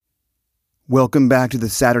Welcome back to the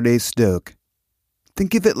Saturday Stoke.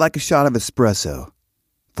 Think of it like a shot of espresso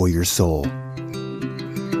for your soul.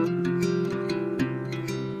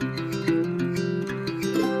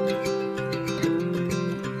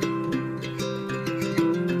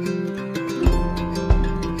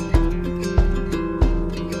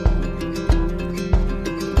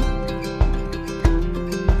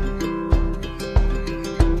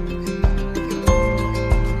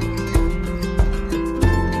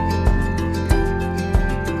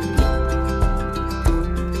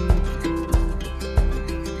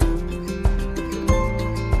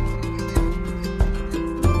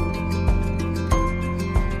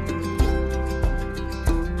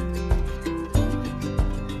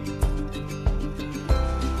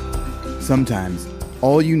 Sometimes,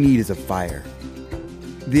 all you need is a fire.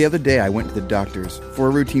 The other day I went to the doctor's for a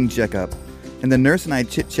routine checkup, and the nurse and I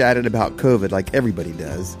chit-chatted about COVID like everybody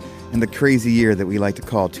does, and the crazy year that we like to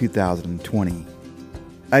call 2020.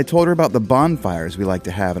 I told her about the bonfires we like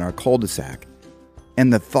to have in our cul-de-sac,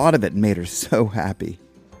 and the thought of it made her so happy.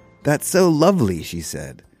 "That's so lovely," she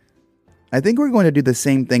said. "I think we're going to do the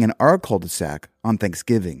same thing in our cul-de-sac on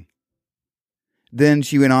Thanksgiving." Then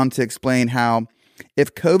she went on to explain how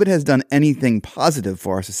if COVID has done anything positive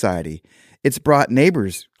for our society, it's brought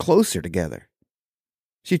neighbors closer together.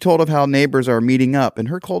 She told of how neighbors are meeting up in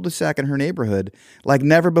her cul-de-sac in her neighborhood like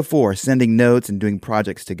never before, sending notes and doing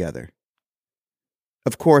projects together.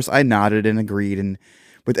 Of course, I nodded and agreed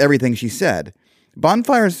with everything she said.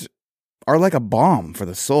 Bonfires are like a balm for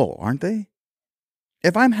the soul, aren't they?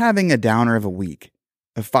 If I'm having a downer of a week,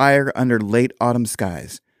 a fire under late autumn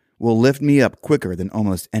skies will lift me up quicker than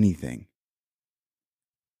almost anything.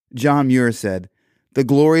 John Muir said, "The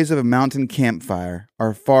glories of a mountain campfire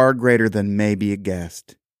are far greater than may be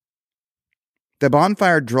guessed." The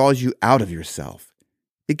bonfire draws you out of yourself.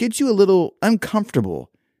 It gets you a little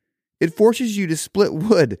uncomfortable. It forces you to split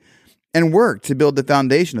wood and work to build the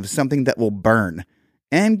foundation of something that will burn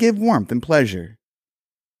and give warmth and pleasure.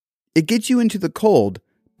 It gets you into the cold,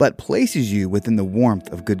 but places you within the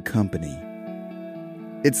warmth of good company.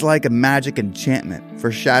 It's like a magic enchantment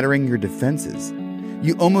for shattering your defenses.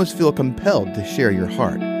 You almost feel compelled to share your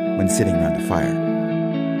heart when sitting around a fire.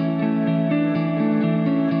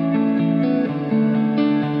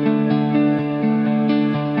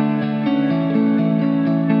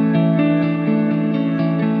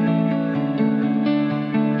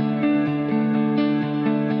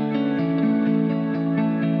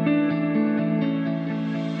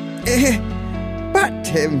 But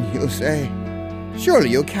Tim, you say, surely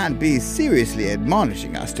you can't be seriously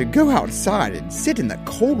admonishing us to go outside and sit in the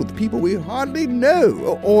cold with people we hardly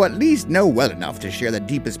know, or at least know well enough to share the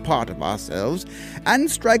deepest part of ourselves,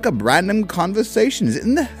 and strike up random conversations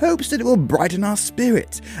in the hopes that it will brighten our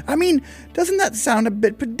spirits. I mean, doesn't that sound a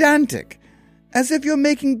bit pedantic? As if you're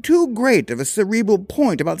making too great of a cerebral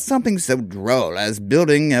point about something so droll as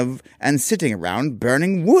building of and sitting around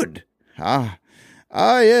burning wood. Ah,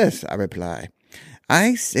 yes, I reply.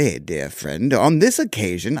 I say, dear friend, on this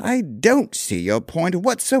occasion I don't see your point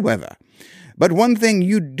whatsoever. But one thing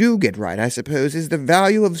you do get right, I suppose, is the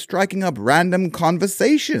value of striking up random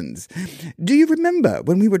conversations. Do you remember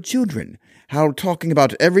when we were children, how talking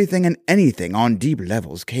about everything and anything on deep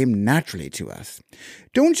levels came naturally to us?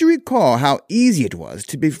 Don't you recall how easy it was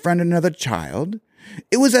to befriend another child?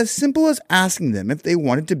 It was as simple as asking them if they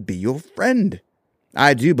wanted to be your friend.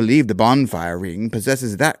 I do believe the bonfire ring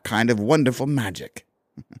possesses that kind of wonderful magic.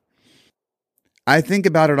 I think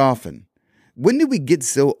about it often. When did we get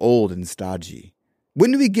so old and stodgy?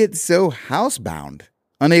 When did we get so housebound,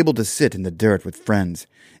 unable to sit in the dirt with friends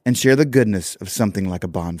and share the goodness of something like a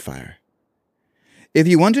bonfire? If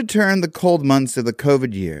you want to turn the cold months of the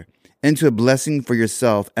COVID year into a blessing for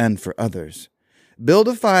yourself and for others, build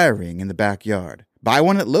a fire ring in the backyard. Buy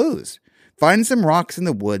one at Lowe's. Find some rocks in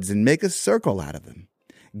the woods and make a circle out of them.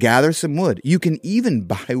 Gather some wood. You can even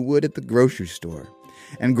buy wood at the grocery store.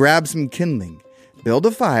 And grab some kindling. Build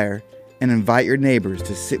a fire and invite your neighbors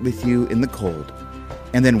to sit with you in the cold.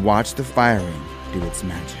 And then watch the fire ring do its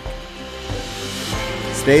magic.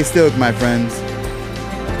 Stay stoked, my friends.